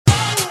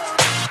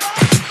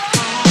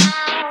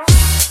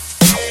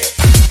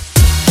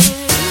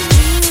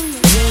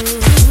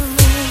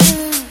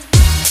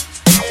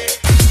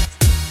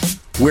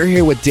we're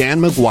here with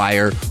Dan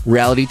McGuire,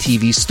 reality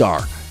TV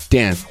star.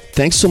 Dan,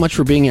 thanks so much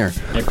for being here.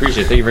 I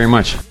appreciate it. Thank you very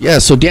much. Yeah,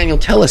 so Daniel,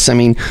 tell us,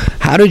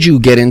 how did you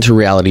get into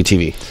reality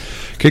TV?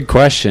 Good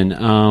question.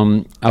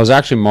 I was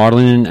actually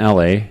modeling in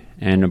LA,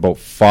 and about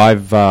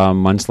 5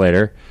 months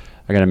later,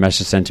 I got a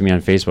message sent to me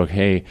on Facebook.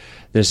 Hey,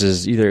 it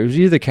was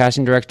either the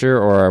casting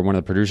director or one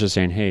of the producers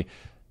saying, hey,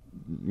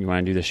 you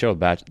want to do the show,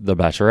 The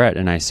Bachelorette?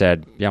 And I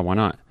said, yeah, why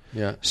not?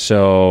 Yeah.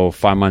 So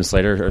 5 months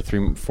later, or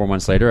 4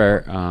 months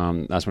later,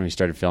 that's when we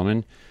started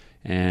filming.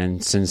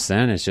 And since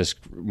then, it's just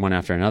one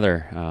after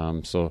another.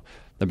 So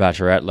The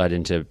Bachelorette led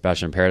into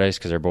Bachelor in Paradise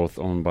because they're both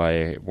owned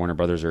by Warner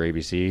Brothers or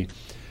ABC.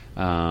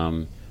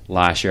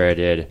 Last year I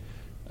did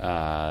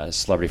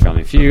Celebrity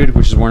Family Feud,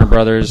 which is Warner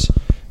Brothers.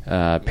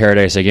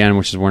 Paradise again,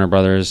 which is Warner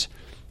Brothers.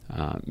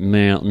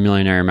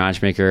 Millionaire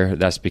Matchmaker.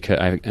 That's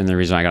because and the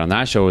reason I got on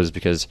that show is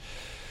because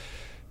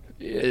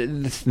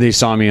they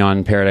saw me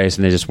on Paradise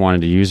and they just wanted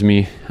to use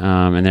me.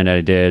 And then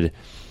I did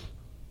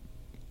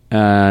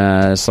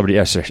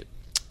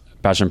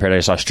Bachelor in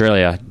Paradise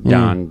Australia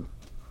down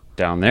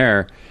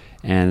there,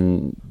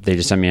 and they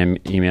just sent me an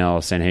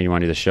email saying, hey, you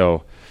want to do the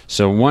show?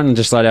 So one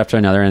just led after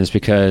another, and it's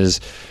because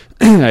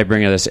I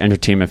bring this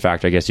entertainment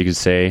factor, I guess you could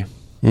say.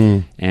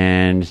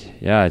 And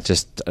yeah, it's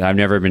just, I've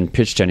never been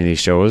pitched to any of these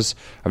shows.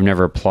 I've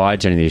never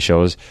applied to any of these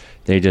shows.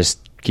 They just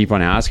keep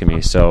on asking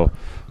me. So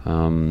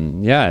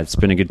yeah, it's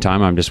been a good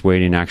time. I'm just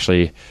waiting.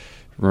 Actually,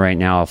 right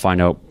now I'll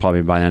find out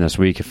probably by the end of this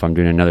week if I'm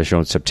doing another show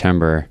in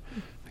September.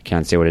 I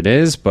can't say what it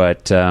is,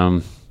 but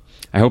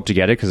I hope to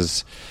get it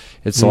because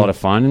it's a lot of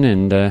fun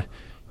and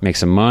make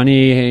some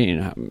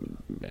money,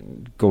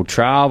 go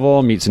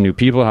travel, meet some new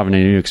people, having a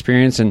new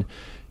experience, and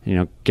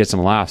get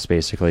some laughs,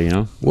 basically.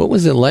 What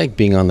was it like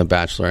being on The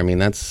Bachelor?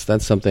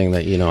 That's something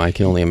that I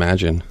can only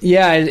imagine.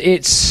 Yeah,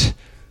 it's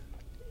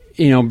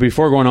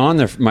before going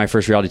on my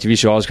first reality TV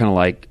show, I was kind of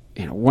like,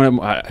 I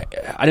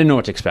didn't know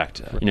what to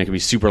expect. It could be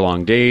super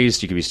long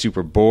days, you could be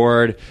super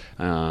bored.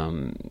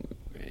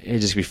 It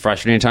just be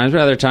frustrating at times,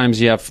 but other times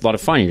you have a lot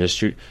of fun. You just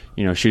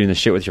shooting the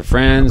shit with your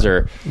friends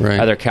or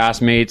other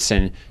castmates,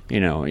 and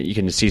you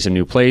can see some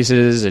new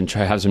places and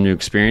try have some new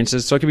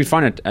experiences. So it can be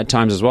fun at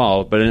times as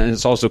well. But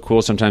it's also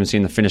cool sometimes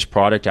seeing the finished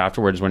product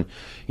afterwards when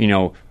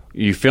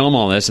you film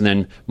all this and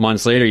then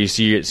months later you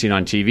see it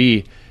on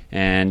TV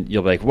and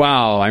you'll be like,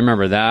 wow, I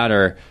remember that,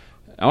 or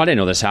oh, I didn't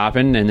know this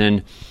happened, and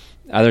then.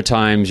 Other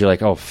times you're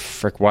like, oh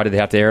frick, why did they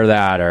have to air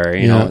that? Or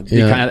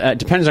it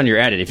depends on your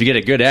edit. If you get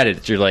a good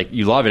edit, you're like,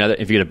 you love it.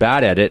 If you get a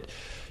bad edit,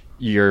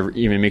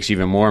 it makes you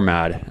even more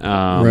mad.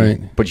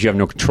 But you have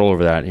no control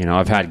over that.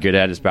 I've had good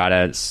edits, bad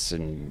edits,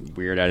 and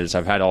weird edits.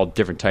 I've had all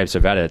different types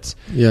of edits.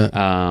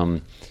 Yeah.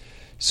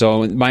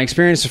 So my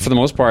experience for the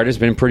most part has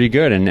been pretty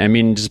good. And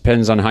it just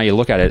depends on how you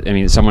look at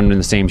it. Someone in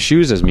the same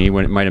shoes as me,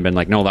 when it might have been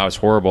like, no, that was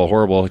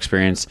horrible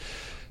experience.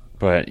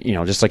 But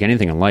just like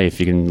anything in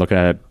life, you can look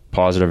at it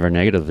positive or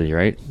negatively,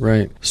 right?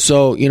 Right.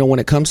 So, when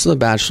it comes to The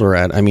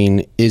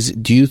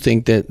Bachelorette, do you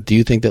think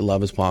that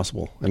love is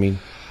possible?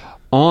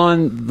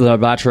 On The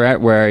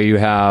Bachelorette, where you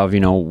have,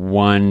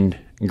 one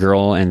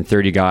girl and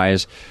 30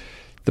 guys,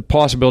 the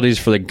possibilities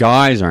for the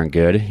guys aren't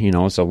good,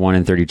 it's a 1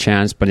 in 30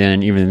 chance, but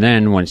then even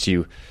then, once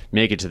you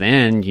make it to the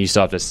end, you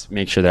still have to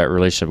make sure that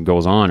relationship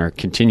goes on or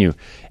continue.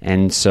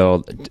 And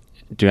so,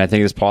 do I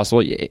think it's possible?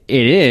 It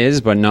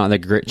is, but not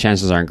the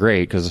chances aren't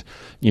great because,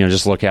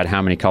 just look at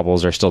how many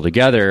couples are still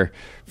together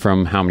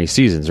from how many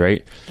seasons,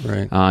 right?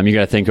 Right. You got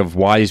to think of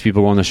why these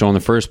people go on the show in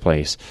the first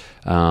place.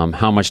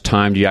 How much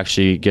time do you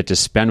actually get to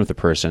spend with a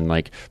person?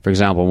 Like, for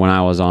example, when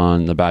I was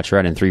on The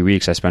Bachelorette in 3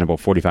 weeks, I spent about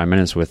 45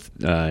 minutes with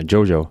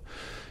JoJo.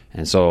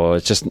 And so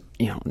it's just,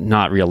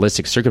 not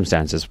realistic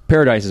circumstances.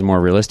 Paradise is more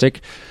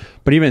realistic.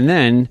 But even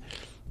then,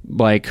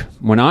 like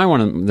when I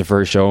went on the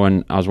first show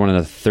and I was one of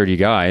the 30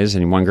 guys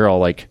and one girl,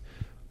 like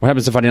what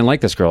happens if I didn't like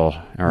this girl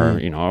or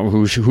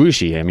who is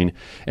she?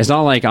 It's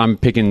not like I'm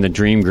picking the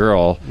dream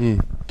girl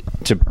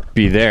to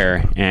be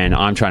there and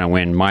I'm trying to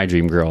win my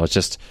dream girl. It's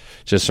just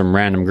some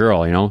random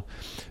girl,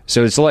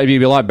 so it'd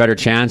be a lot better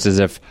chances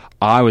if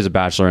I was a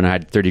bachelor and I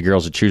had 30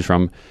 girls to choose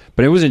from,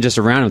 but it wasn't just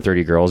a random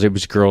 30 girls. It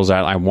was girls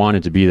that I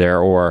wanted to be there,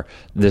 or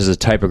this is the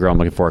type of girl I'm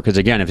looking for. Because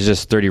again, if it's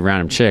just 30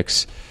 random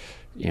chicks,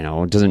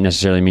 it doesn't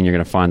necessarily mean you're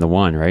going to find the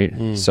one,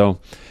 right? So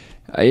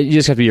you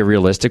just have to be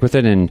realistic with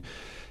it and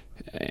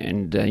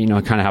kind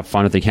of have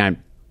fun with it. You can't,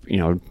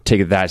 take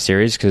it that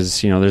serious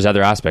because, there's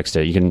other aspects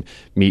to it. You can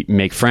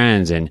make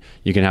friends and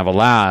you can have a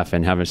laugh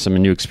and have some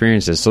new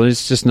experiences. So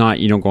it's just not,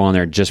 you don't go on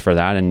there just for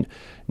that. And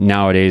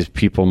nowadays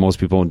most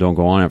people don't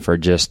go on it for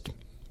just,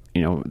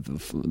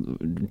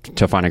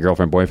 to find a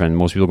girlfriend, boyfriend.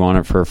 Most people go on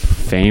it for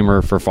fame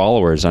or for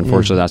followers.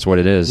 Unfortunately, that's what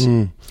it is.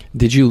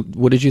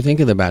 What did you think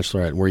of The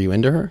Bachelorette? Were you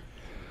into her?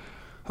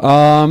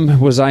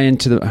 Was I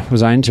into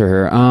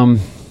her?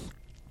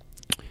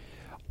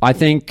 I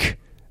think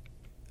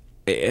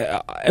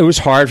it was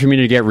hard for me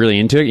to get really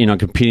into it,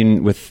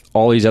 competing with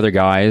all these other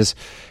guys.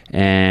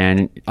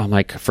 And I'm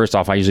like, first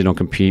off, I usually don't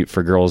compete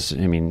for girls.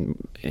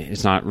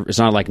 It's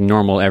not like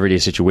normal everyday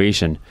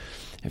situation.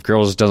 If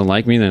girls doesn't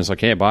like me, then it's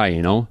like, hey, bye,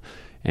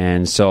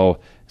 And so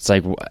it's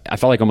like I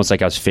felt like almost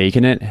like I was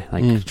faking it,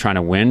 like trying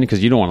to win,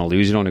 because you don't want to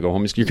lose, you don't want to go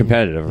home. You're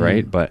competitive,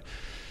 right? But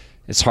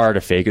it's hard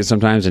to fake it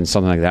sometimes, and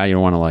something like that, you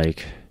don't want to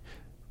like,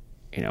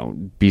 you know,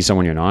 be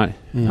someone you're not.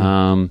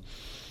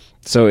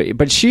 So,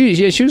 but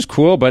she was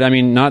cool, but I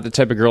mean, not the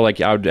type of girl like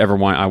I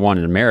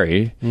wanted to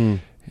marry.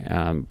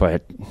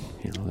 But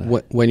you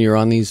know, when you're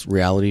on these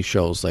reality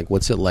shows, like,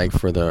 what's it like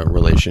for the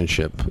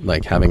relationship?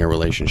 Like having a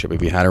relationship.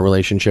 Have you had a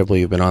relationship while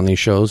you've been on these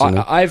shows?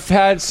 I've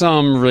had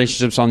some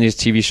relationships on these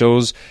TV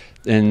shows,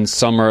 and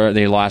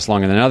they last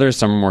longer than others.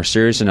 Some are more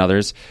serious than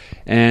others,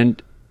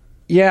 and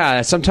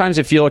yeah, sometimes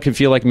it can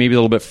feel like maybe a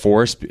little bit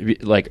forced,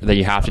 like that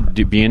you have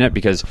to be in it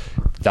because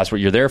that's what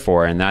you're there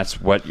for, and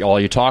that's what all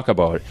you talk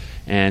about.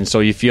 And so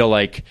you feel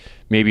like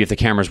maybe if the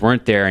cameras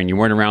weren't there and you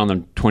weren't around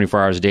them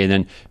 24 hours a day,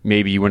 then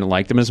maybe you wouldn't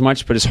like them as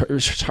much. But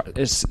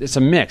it's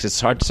a mix.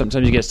 It's hard.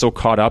 Sometimes you get so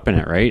caught up in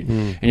it, right?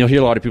 And you'll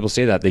hear a lot of people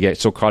say that they get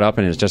so caught up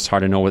in it. It's just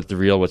hard to know what's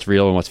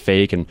real and what's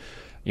fake, and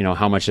you know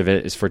how much of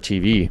it is for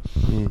TV.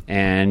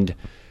 And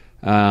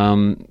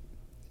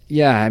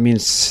yeah, I mean,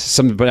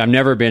 but I've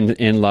never been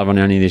in love on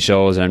any of these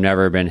shows, and I've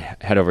never been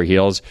head over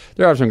heels.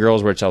 There are some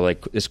girls which I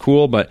like, it's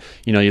cool, but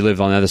you know, you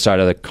live on the other side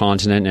of the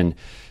continent, and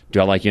do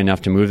I like you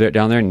enough to move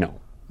down there? No.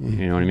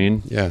 You know what I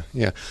mean?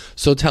 Yeah.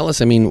 So tell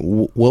us, I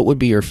mean, what would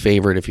be your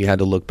favorite, if you had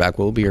to look back,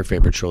 what would be your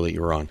favorite show that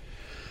you were on?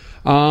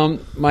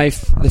 My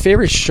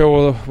favorite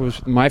show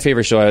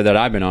that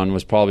I've been on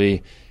was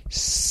probably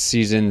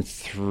season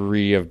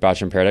 3 of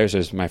Bachelor in Paradise. It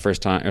was my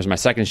first time. It was my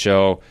second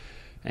show,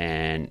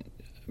 and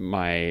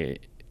my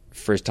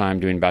first time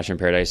doing Bachelor in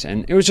Paradise,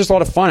 and it was just a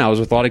lot of fun. I was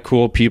with a lot of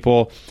cool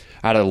people.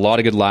 I had a lot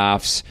of good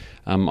laughs.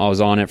 I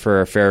was on it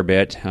for a fair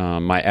bit.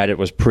 My edit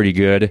was pretty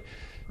good.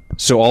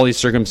 So all these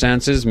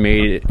circumstances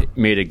made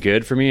it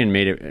good for me and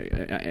made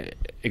it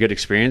a good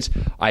experience.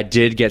 I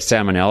did get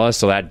salmonella,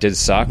 so that did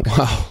suck.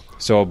 Wow.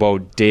 So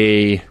about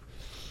day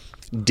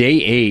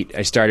 8,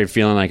 I started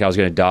feeling like I was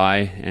going to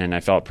die, and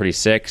I felt pretty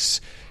sick.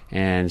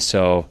 And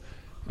so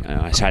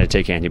I had to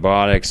take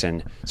antibiotics,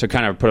 and so it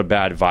kind of put a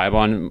bad vibe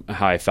on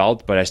how I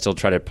felt, but I still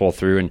tried to pull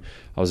through, and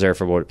I was there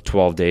for about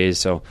 12 days.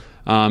 So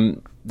that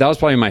was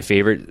probably my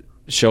favorite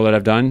show that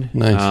I've done.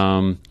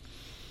 Nice.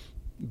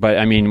 But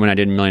I mean, when I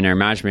did Millionaire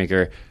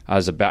Matchmaker, I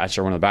was one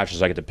of the bachelors.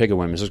 So I get to pick a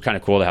woman. So it was kind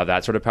of cool to have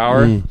that sort of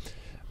power.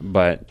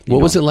 But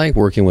what was it like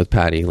working with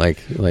Patty? Like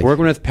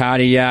working with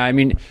Patty? Yeah, I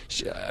mean,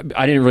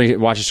 I didn't really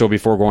watch the show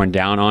before going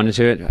down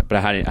onto it, but I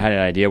had an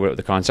idea what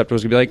the concept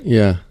was going to be like.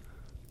 Yeah.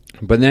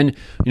 But then,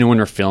 you know, when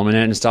we're filming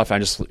it and stuff,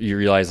 you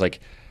realize like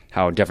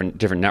how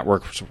different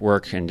networks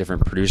work and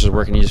different producers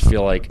work, and you just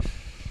feel like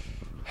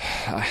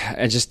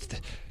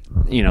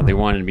you know, they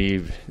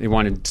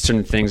wanted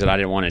certain things that I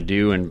didn't want to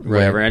do and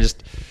whatever. Right.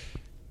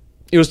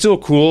 It was still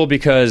cool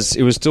because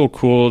I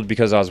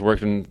was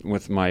working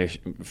with my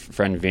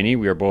friend Vinny.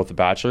 We were both the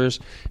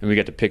bachelors, and we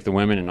got to pick the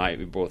women, and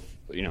we both,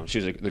 you know, she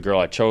was the girl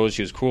I chose.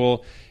 She was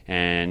cool,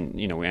 and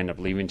you know, we ended up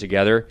leaving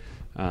together.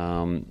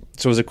 So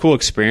it was a cool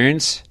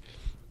experience,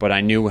 but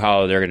I knew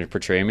how they're going to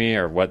portray me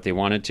or what they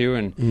wanted to,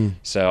 and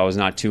so I was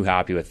not too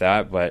happy with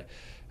that. But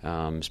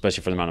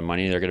especially for the amount of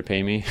money they're going to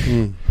pay me.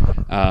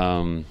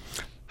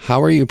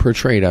 How are you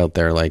portrayed out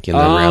there, like in the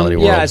reality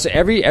world? Yeah, so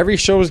every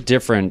show is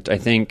different. I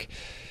think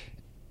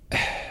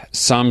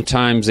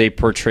sometimes they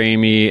portray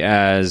me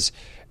as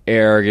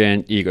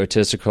arrogant,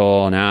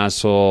 egotistical, an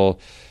asshole,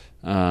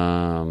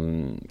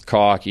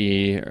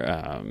 cocky.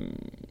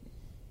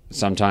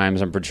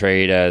 Sometimes I'm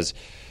portrayed as,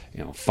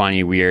 you know,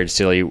 funny, weird,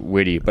 silly,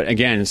 witty. But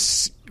again,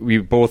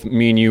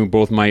 me and you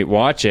both might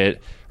watch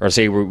it, or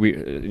say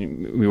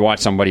we watch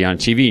somebody on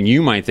TV, and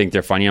you might think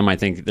they're funny, I might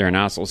think they're an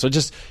asshole. So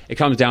it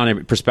comes down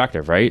to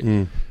perspective, right?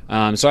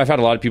 So I've had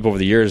a lot of people over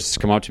the years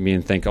come up to me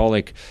and think, oh,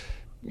 like,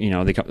 you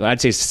know,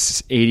 I'd say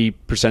 80%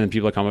 of the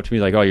people that come up to me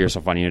like, oh, you're so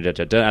funny.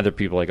 Other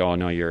people like, oh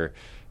no, you're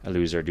a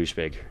loser,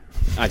 douchebag.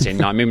 I'd say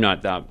maybe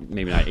not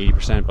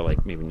 80%, but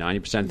like maybe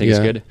 90% think it's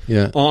good.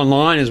 Yeah.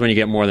 Online is when you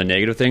get more of the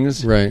negative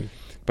things, right?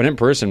 But in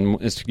person,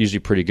 it's usually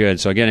pretty good.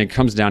 So again, it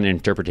comes down to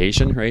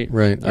interpretation, right?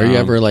 Right. Are you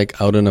ever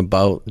like out and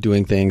about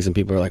doing things, and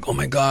people are like, "Oh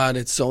my God,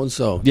 it's so and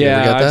so"?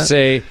 Yeah, I'd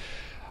say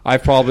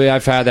I've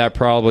had that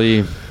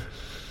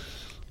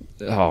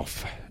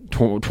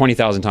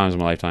 20,000 times in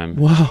my lifetime.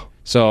 Wow.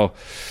 So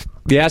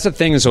yeah, that's the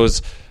thing. So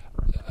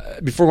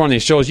before going on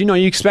these shows, you know,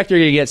 you expect you're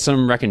going to get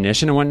some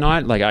recognition and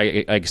whatnot. Like I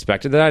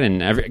expected that,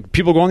 and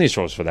people go on these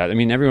shows for that. I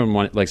mean,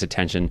 everyone likes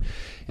attention,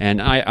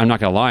 and I'm not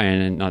going to lie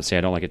and not say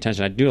I don't like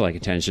attention. I do like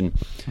attention,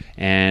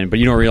 but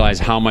you don't realize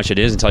how much it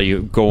is until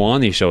you go on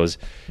these shows,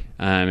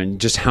 and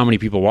just how many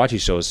people watch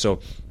these shows. So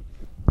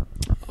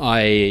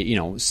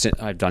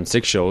I've done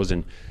 6 shows,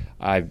 and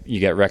you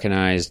get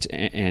recognized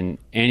in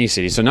any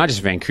city. So not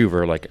just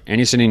Vancouver, like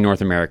any city in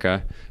North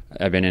America.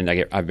 I've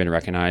been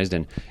recognized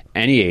in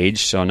any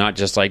age, so not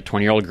just like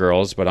 20-year-old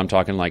girls, but I'm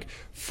talking like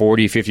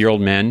 40, 50-year-old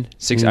men.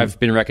 I've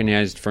been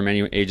recognized from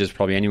any ages,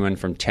 probably anyone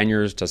from 10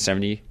 years to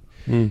 70,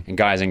 and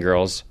guys and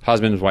girls,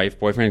 husbands, wife,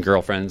 boyfriend,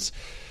 girlfriends,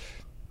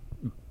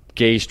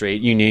 gay,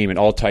 straight, you name it,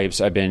 all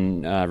types I've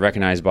been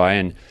recognized by.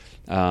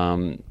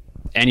 And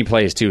any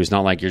place too. It's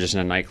not like you're just in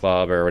a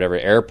nightclub or whatever,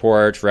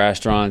 airports,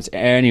 restaurants,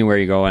 anywhere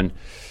you go. And,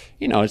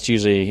 it's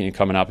usually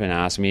coming up and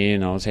asking me,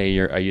 hey,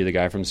 are you the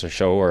guy from the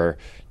show? Or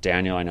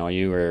Daniel, I know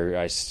you, or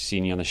I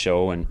seen you on the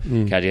show and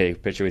can I take a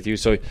picture with you?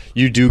 So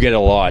you do get a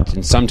lot.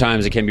 And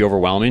sometimes it can be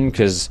overwhelming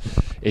because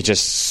it's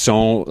just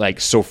so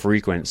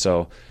frequent.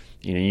 So,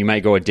 you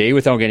might go a day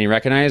without getting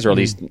recognized, or at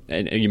least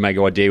you might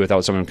go a day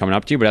without someone coming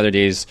up to you. But other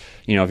days,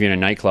 if you're in a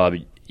nightclub,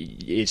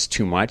 it's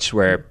too much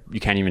where you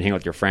can't even hang out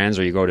with your friends,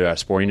 or you go to a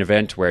sporting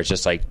event where it's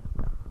just like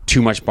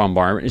too much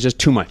bombardment. It's just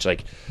too much.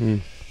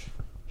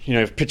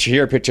 Picture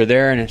here, picture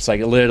there, and it's like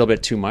a little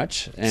bit too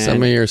much. And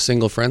some of your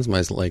single friends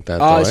might like that,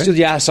 though, right?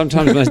 Yeah,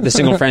 sometimes the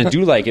single friends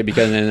do like it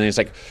because then it's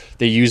like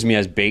they use me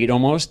as bait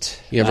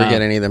almost. You ever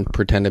get any of them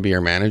pretend to be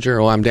your manager?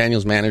 Oh, I'm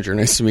Daniel's manager.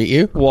 Nice to meet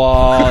you.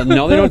 Well,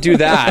 no, they don't do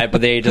that,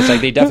 but they just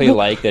they definitely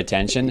like the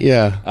attention.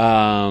 Yeah.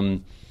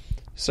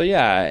 So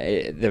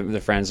yeah, the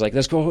friends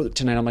let's go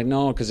tonight. I'm like,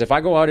 no, because if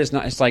I go out, it's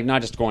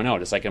not just going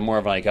out. It's like more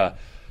of like a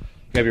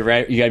you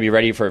gotta be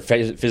ready for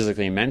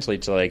physically and mentally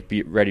to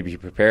be ready, be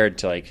prepared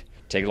to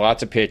take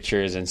lots of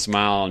pictures and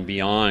smile and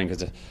be on,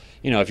 because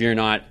if you're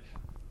not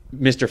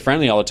Mr.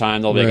 Friendly all the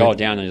time, they'll be like, oh,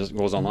 Dan, and he just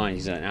goes online,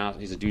 he's a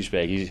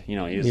douchebag,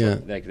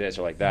 he's like this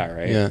or like that,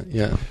 right?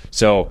 Yeah.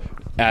 So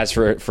as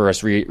for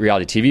us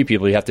reality TV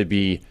people, you have to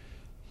be,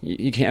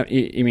 you can't,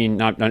 I mean,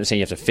 not saying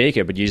you have to fake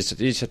it, but you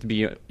just have to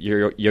be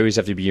you always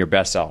have to be your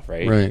best self,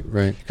 right?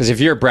 Right. Because if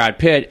you're Brad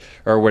Pitt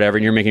or whatever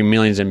and you're making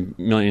millions and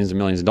millions and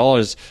millions of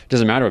dollars, it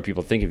doesn't matter what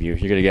people think of you.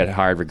 You're going to get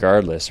hired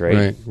regardless,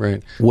 right?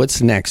 Right.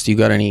 What's next? You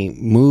got any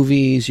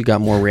movies? You got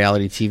more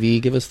reality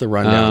TV? Give us the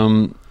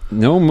rundown.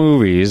 No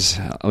movies,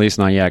 at least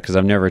not yet, because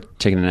I've never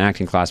taken an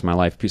acting class in my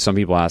life. Some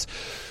people ask.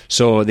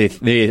 So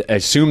they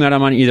assume that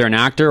I'm either an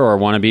actor or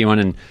want to be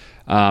one.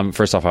 And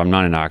first off, I'm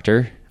not an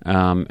actor.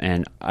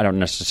 And I don't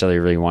necessarily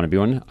really want to be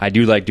one. I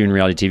do like doing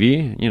reality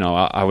TV.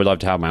 I would love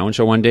to have my own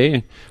show one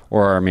day,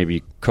 or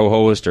maybe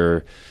co-host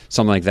or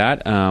something like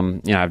that.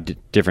 I have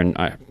different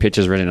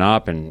pitches written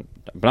up,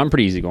 but I'm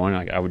pretty easygoing.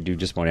 I would do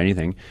just about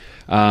anything.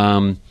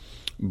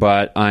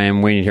 But I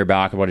am waiting to hear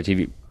back about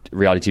a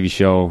reality TV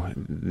show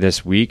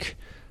this week.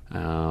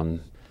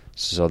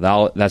 So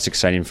that's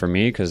exciting for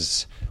me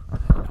because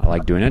I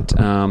like doing it.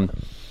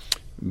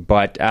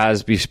 But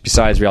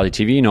besides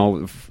reality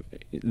TV,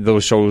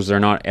 those shows are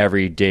not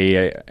every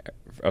day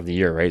of the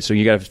year, right? So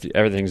you got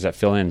everything's that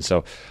fill in.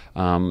 So,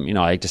 I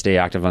like to stay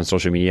active on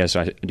social media,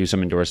 so I do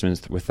some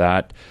endorsements with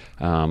that.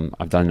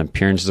 I've done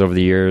appearances over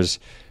the years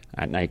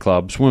at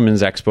nightclubs,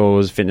 women's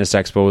expos, fitness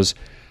expos.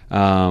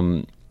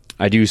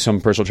 I do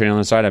some personal training on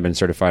the side. I've been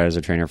certified as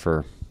a trainer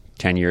for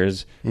 10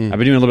 years. I've been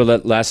doing a little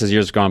bit less as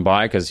years gone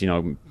by because,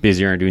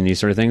 busier and doing these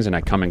sort of things, and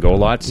I come and go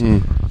lots.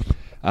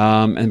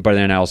 But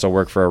then I also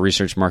work for a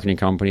research marketing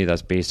company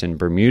that's based in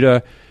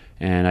Bermuda.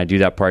 And I do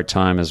that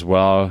part-time as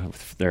well.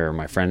 It's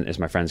my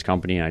friend's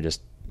company, and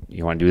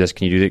you want to do this?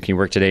 Can you do that? Can you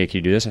work today? Can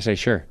you do this? I say,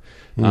 sure.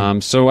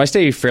 So I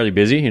stay fairly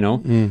busy,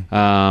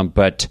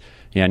 but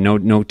yeah, no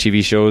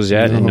TV shows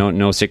yet, and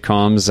no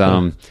sitcoms.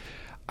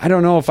 I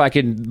don't know if I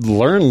could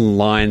learn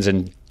lines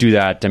and do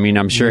that. I mean,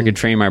 I'm sure I could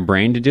train my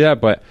brain to do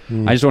that, but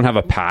I just don't have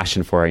a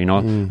passion for it,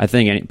 I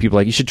think people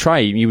are like, you should try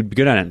it. You would be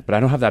good at it, but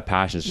I don't have that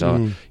passion.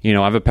 So, I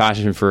have a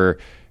passion for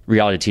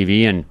reality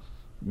TV and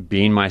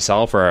being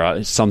myself,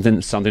 or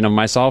something of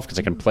myself, because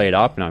I can play it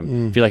up and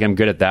I feel like I'm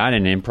good at that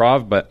and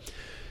improv, but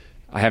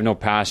I have no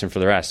passion for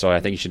the rest. So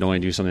I think you should only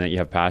do something that you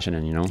have passion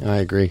in, I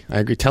agree.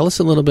 Tell us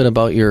a little bit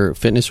about your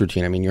fitness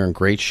routine. I mean, you're in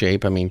great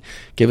shape. I mean,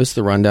 give us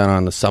the rundown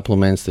on the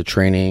supplements, the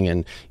training,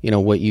 and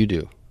what you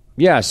do.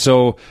 Yeah.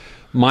 So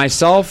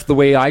myself, the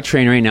way I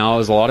train right now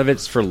is a lot of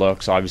it's for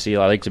looks. Obviously,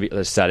 I like to be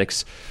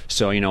aesthetics.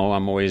 So,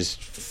 I'm always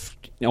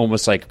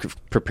almost like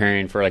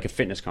preparing for like a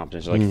fitness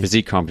competition, like a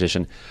physique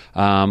competition,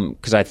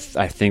 because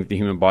I think the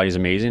human body is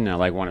amazing,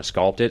 and I want to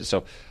sculpt it.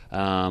 So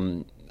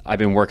I've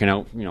been working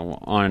out,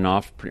 on and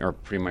off, or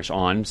pretty much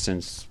on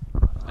since,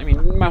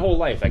 my whole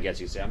life, I guess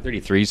you'd say. I'm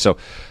 33, so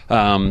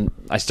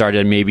I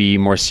started maybe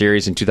more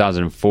serious in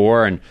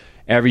 2004, and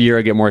every year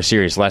I get more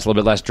serious. A little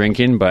bit less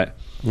drinking, but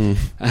a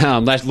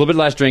little bit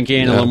less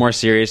drinking, a little more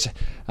serious.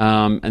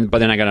 But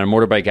then I got in a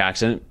motorbike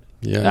accident.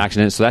 So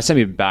that sent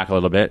me back a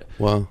little bit.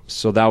 Wow.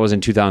 So that was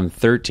in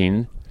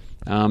 2013.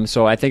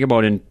 So I think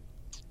I've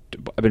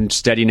been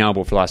steady now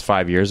for the last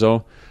 5 years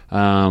though.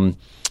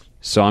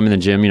 So I'm in the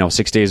gym,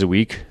 6 days a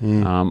week.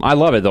 I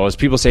love it though. As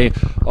people say,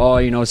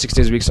 6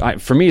 days a week. So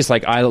for me, it's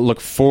like I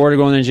look forward to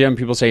going to the gym.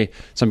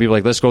 Some people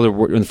like, let's go to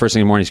work the first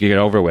thing in the morning so you get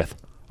it over with.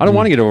 I don't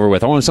want to get over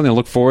with. I want something to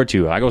look forward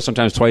to. I go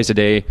sometimes twice a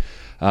day.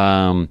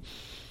 So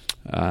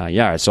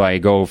I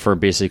go for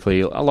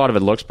basically a lot of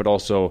it looks, but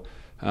also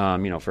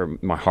for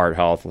my heart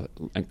health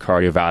and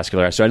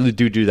cardiovascular. So I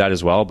do that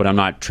as well, but I'm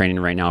not training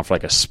right now for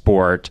like a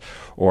sport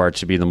or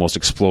to be the most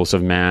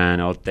explosive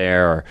man out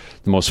there or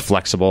the most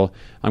flexible.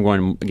 I'm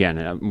going,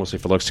 again, mostly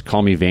for looks.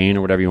 Call me vain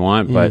or whatever you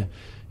want, but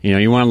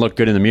you want to look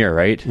good in the mirror,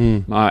 right?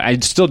 I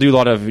still do a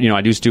lot of,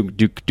 I do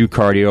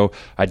cardio.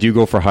 I do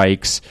go for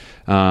hikes.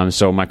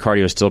 So my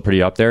cardio is still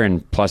pretty up there.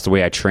 And plus the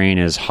way I train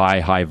is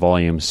high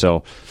volume.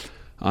 So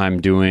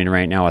I'm doing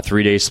right now a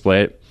 3-day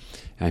split.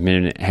 I'm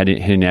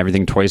hitting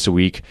everything twice a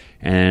week,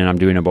 and I'm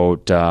doing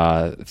about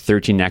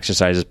 13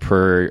 exercises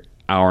per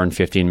hour and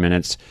 15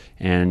 minutes,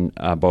 and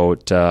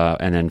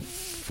and then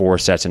 4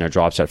 sets in a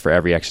drop set for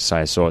every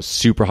exercise. So it's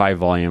super high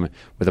volume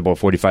with about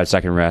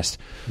 45-second rest.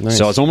 Nice.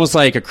 So it's almost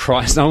like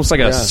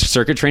a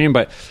circuit training,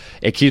 but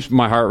it keeps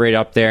my heart rate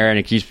up there and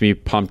it keeps me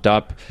pumped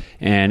up.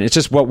 And it's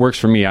just what works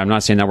for me. I'm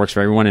not saying that works for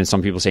everyone. And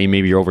some people say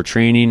maybe you're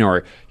overtraining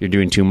or you're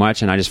doing too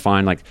much. And I just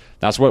find like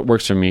that's what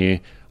works for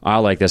me. I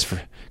like this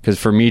because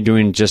for me,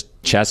 doing just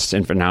chest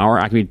in for an hour,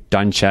 I can be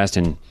done chest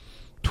in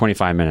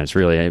 25 minutes,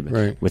 really,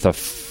 right, with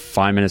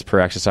 5 minutes per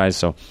exercise.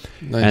 So,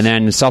 nice. And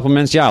then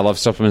supplements, I love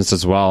supplements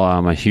as well.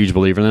 I'm a huge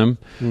believer in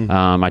them.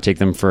 I take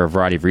them for a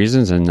variety of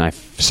reasons, and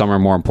some are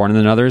more important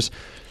than others.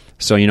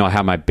 So, I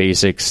have my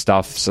basic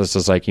stuff. So it's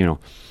just like,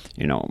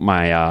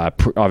 my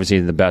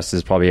obviously the best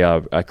is probably a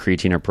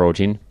creatine or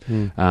protein,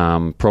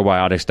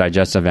 probiotics,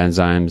 digestive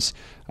enzymes.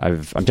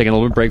 I'm taking a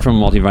little bit break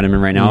from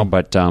multivitamin right now,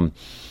 but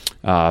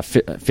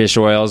fish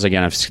oils,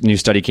 again, a new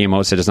study came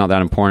out, said it's not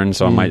that important,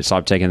 so I might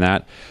stop taking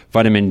that.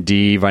 Vitamin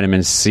D,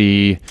 vitamin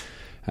C,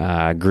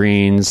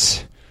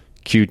 greens,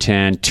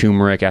 Q10,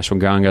 turmeric,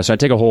 ashwagandha. So I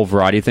take a whole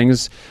variety of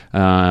things.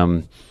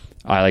 I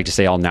like to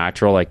say all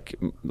natural, like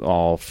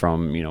all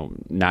from,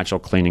 natural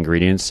clean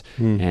ingredients.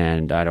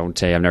 And I've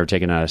never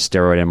taken a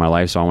steroid in my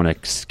life, so I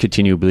want to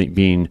continue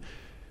being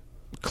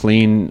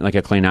clean, like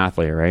a clean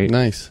athlete, right?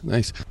 Nice.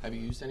 Have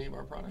you used any of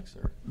our products?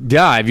 Or?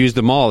 Yeah, I've used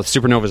them all.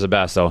 Supernova is the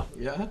best, though.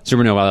 Yeah?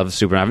 Supernova, I love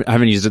Supernova. I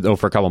haven't used it, though,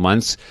 for a couple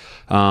months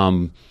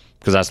because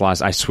that's the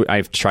last.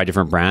 I've tried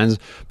different brands,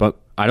 but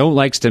I don't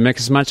like Stimix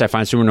as much. I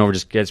find Supernova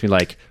just gets me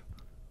like,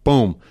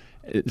 boom,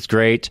 it's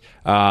great.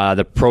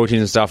 The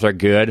proteins and stuff are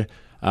good.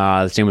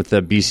 The same with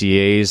the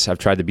BCAAs. I've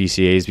tried the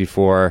BCAAs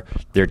before.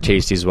 They're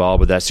tasty as well,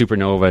 but that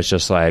Supernova is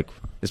just like,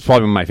 it's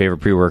probably my favorite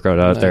pre-workout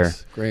out there.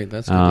 Great,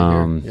 that's good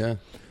to hear. Yeah.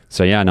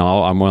 So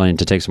I'm willing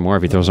to take some more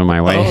if you throw some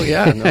my way. Oh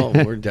yeah, no,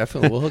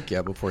 we'll hook you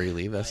up before you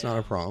leave. That's not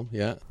a problem.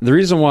 Yeah. The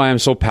reason why I'm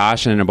so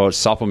passionate about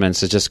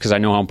supplements is just because I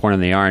know how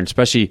important they are, and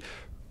especially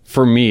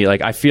for me,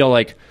 like I feel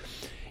like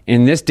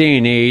in this day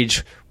and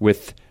age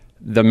with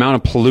the amount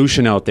of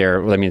pollution out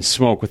there,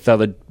 smoke, with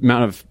the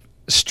amount of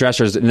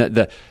stressors, and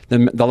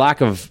the lack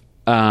of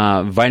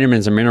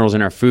vitamins and minerals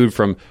in our food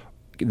from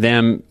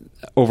them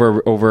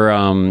over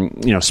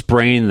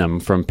spraying them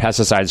from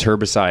pesticides,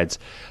 herbicides,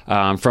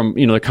 from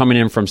they're coming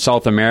in from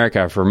South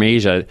America, from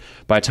Asia.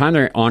 By the time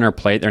they're on our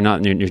plate, they're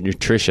not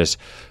nutritious.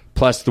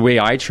 Plus, the way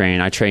I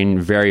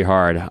train very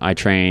hard. I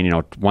train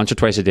once or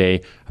twice a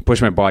day. I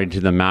push my body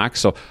to the max,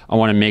 so I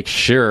want to make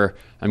sure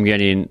I'm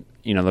getting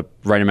the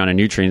right amount of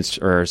nutrients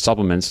or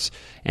supplements.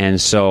 And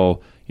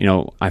so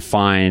I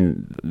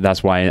find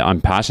that's why I'm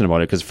passionate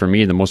about it, because for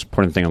me, the most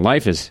important thing in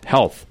life is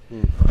health.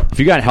 If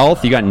you got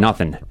health, you got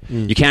nothing.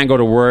 You can't go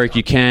to work.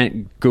 You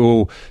can't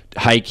go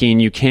hiking.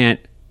 You can't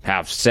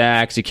have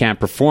sex. You can't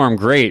perform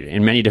great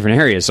in many different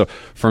areas. So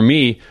for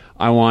me,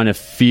 I want to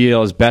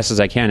feel as best as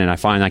I can, and I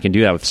find I can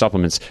do that with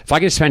supplements. If I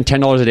can spend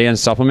 $10 a day on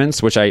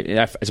supplements, which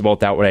it's about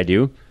that what I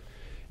do,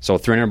 so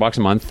 $300 a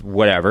month,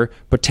 whatever,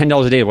 but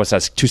 $10 a day, what's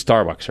that? 2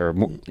 Starbucks or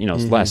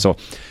it's less. So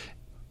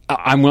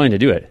I'm willing to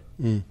do it.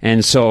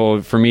 And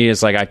so for me,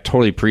 it's like I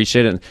totally preach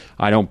it, and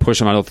I don't push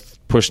them. I don't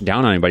push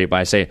down on anybody, but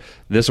I say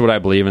this is what I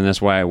believe in, this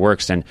is why it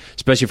works. And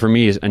especially for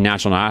me as a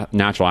natural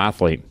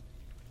athlete,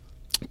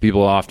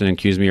 people often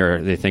accuse me,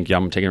 or they think,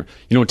 I'm taking.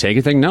 You don't take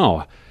anything?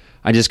 No,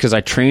 because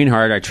I train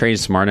hard, I train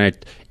smart, and I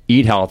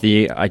eat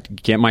healthy, I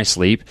get my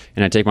sleep,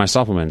 and I take my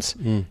supplements.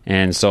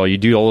 And so you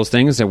do all those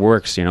things, it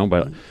works,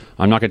 but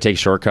I'm not going to take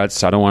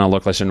shortcuts. I don't want to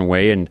look less in a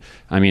way. And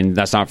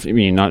that's not,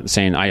 not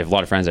saying I have a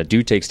lot of friends that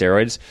do take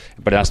steroids,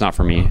 but that's not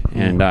for me.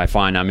 And I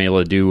find I'm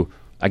able to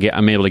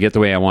get the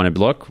way I want to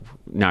look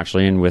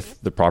naturally and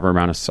with the proper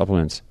amount of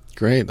supplements.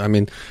 Great.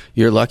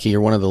 You're lucky.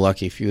 You're one of the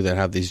lucky few that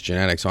have these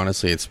genetics.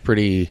 Honestly, it's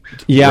pretty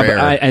rare.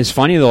 But it's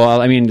funny though.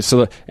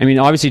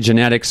 Obviously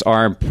genetics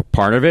are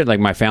part of it. Like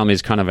my family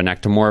is kind of an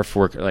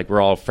ectomorph.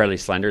 We're all fairly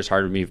slender. It's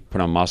hard for me to put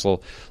on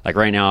muscle. Like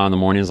right now in the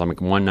mornings, I'm like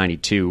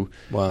 192.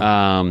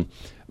 Wow.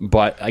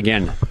 But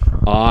again,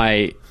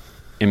 I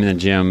am in the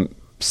gym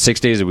 6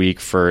 days a week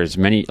for as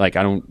many. Like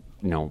I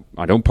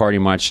don't party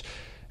much.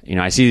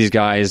 I see these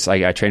guys.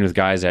 I train with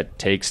guys that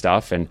take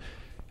stuff, and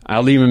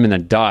I'll leave them in the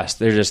dust.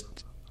 They're just.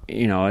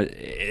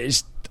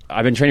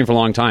 I've been training for a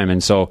long time,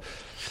 and so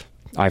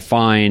I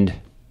find,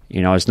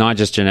 it's not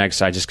just genetics.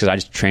 Because I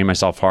just train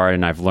myself hard,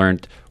 and I've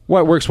learned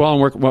what works well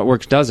and what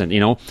works doesn't.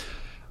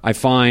 I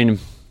find,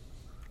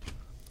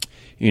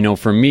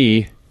 for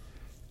me,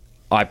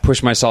 I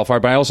push myself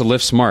hard, but I also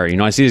lift smart.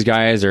 I see these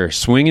guys are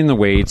swinging the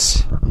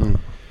weights,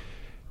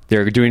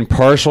 they're doing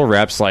partial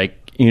reps, like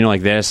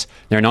this.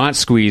 They're not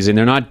squeezing.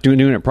 They're not doing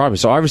it properly.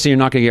 So obviously you're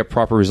not going to get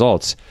proper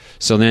results.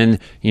 So then,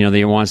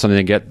 they want something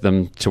to get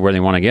them to where they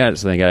want to get.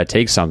 So they got to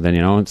take something,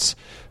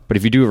 but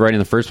if you do it right in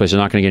the first place,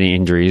 you're not going to get any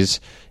injuries,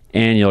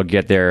 and you'll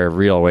get there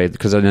real way.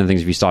 Because other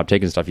things, if you stop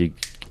taking stuff, you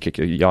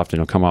often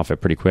will come off it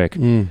pretty quick.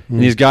 And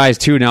these guys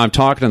too, now I'm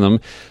talking to them,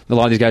 a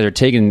lot of these guys are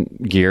taking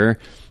gear,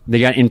 they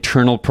got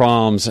internal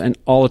problems and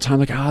all the time,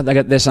 like, I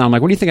got this. And I'm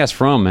like, what do you think that's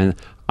from? And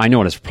I know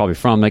what it's probably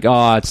from. I'm like,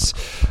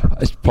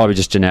 it's probably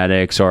just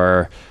genetics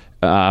or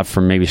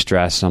from maybe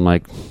stress. I'm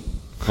like,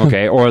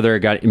 okay. Or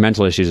they've got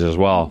mental issues as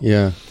well.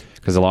 Yeah.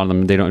 Because a lot of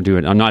them, they don't do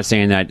it. I'm not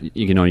saying that,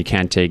 you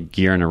can't take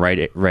gear in the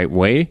right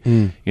way.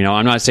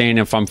 I'm not saying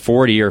if I'm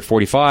 40 or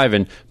 45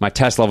 and my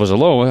test levels are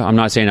low, I'm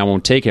not saying I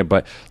won't take it.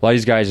 But a lot of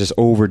these guys just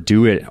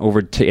overdo it,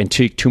 and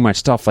take too much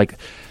stuff. Like,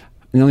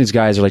 these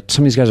guys are like,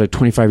 some of these guys are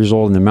 25 years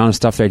old, and the amount of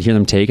stuff that I hear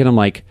them taking, I'm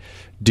like,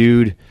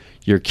 dude,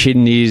 your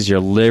kidneys,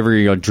 your liver,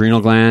 your adrenal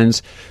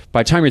glands,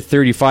 by the time you're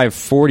 35,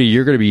 40,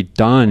 you're going to be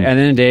done. At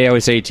the end of the day, I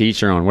always say to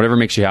each their own, whatever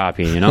makes you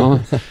happy,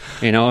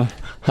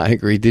 I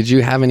agree. Did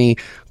you have any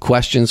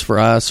questions for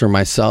us or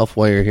myself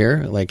while you're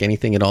here? Like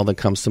anything at all that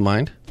comes to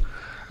mind?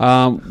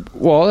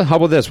 Well, how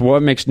about this?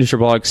 What makes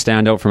Nutrabolic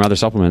stand out from other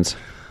supplements?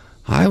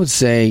 I would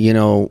say,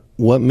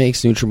 what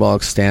makes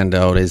Nutrabolic stand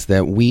out is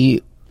that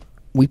we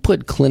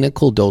put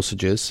clinical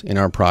dosages in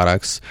our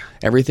products.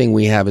 Everything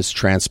we have is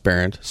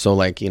transparent. So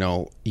like,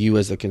 you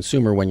as a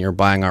consumer, when you're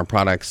buying our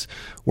products,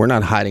 we're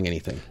not hiding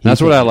anything.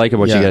 That's what I like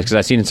about you guys, because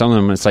I've seen in some of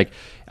them, it's like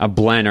a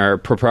blend or a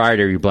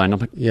proprietary blend. I'm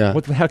like,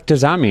 what the heck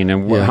does that mean?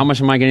 And how much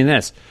am I getting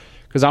this?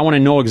 Because I want to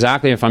know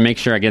exactly if I make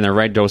sure I get the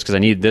right dose, because I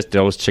need this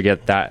dose to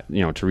get that,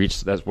 to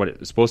reach, that's what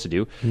it's supposed to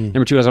do.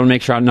 Number two is I want to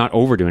make sure I'm not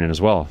overdoing it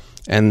as well.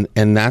 And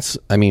that's,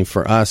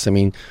 for us,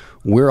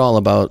 we're all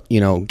about,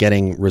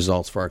 getting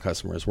results for our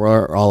customers.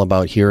 We're all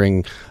about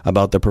hearing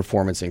about the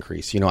performance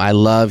increase. I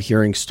love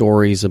hearing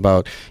stories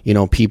about,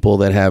 people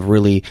that have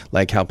really,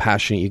 like how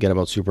passionate you get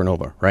about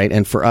Supernova, right?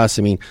 And for us,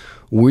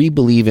 we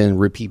believe in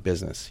repeat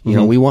business.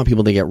 We want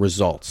people to get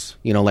results.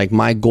 Like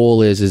my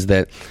goal is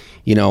that,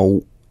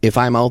 if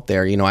I'm out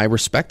there, I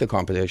respect the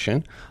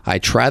competition. I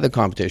try the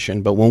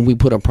competition, but when we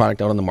put a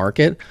product out on the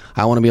market,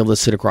 I want to be able to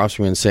sit across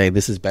from you and say,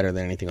 this is better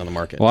than anything on the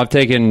market. Well, I've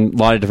taken a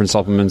lot of different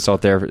supplements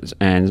out there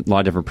and a lot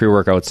of different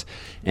pre-workouts.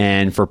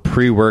 And for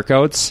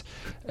pre-workouts,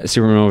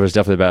 Supernova is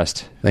definitely the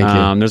best. Thank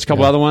you. There's a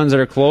couple other ones that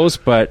are close,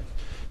 but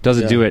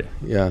doesn't do it.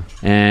 Yeah.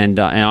 And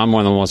I'm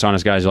one of the most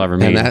honest guys you'll ever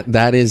meet. And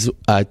that is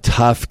a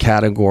tough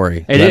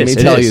category. Let me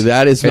tell you,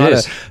 that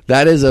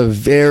is a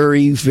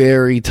very,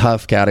 very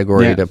tough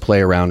category to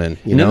play around in.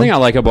 Another thing I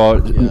like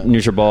about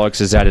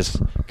Nutrabolics is that it's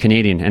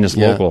Canadian and it's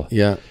local.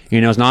 Yeah.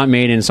 It's not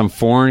made in some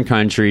foreign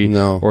country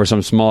or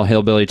some small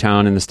hillbilly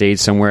town in the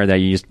States somewhere that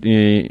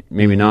you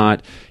maybe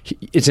not.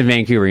 It's in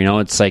Vancouver,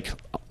 it's like,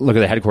 look at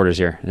the headquarters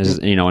here.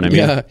 You know what I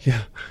mean?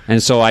 Yeah.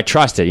 And so I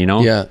trust it,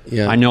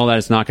 Yeah. I know that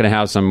it's not going to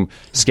have some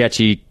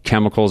sketchy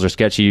chemicals or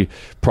sketchy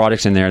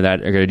products in there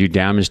that are going to do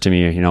damage to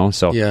me,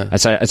 So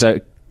it's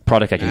a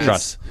product I can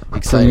trust.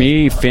 Exciting. For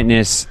me,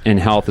 fitness and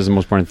health is the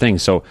most important thing.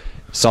 So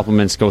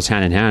supplements goes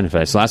hand in hand with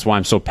it. So that's why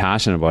I'm so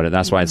passionate about it.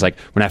 That's why it's like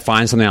when I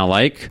find something I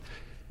like,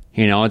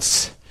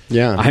 it's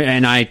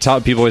and I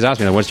tell people always ask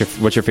me, what's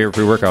your favorite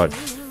pre-workout?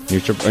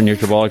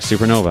 Nutrabolic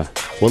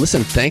Supernova. Well,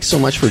 listen, thanks so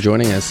much for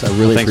joining us. I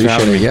really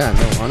appreciate it. Yeah,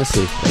 no,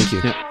 honestly, thank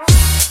you. Yeah.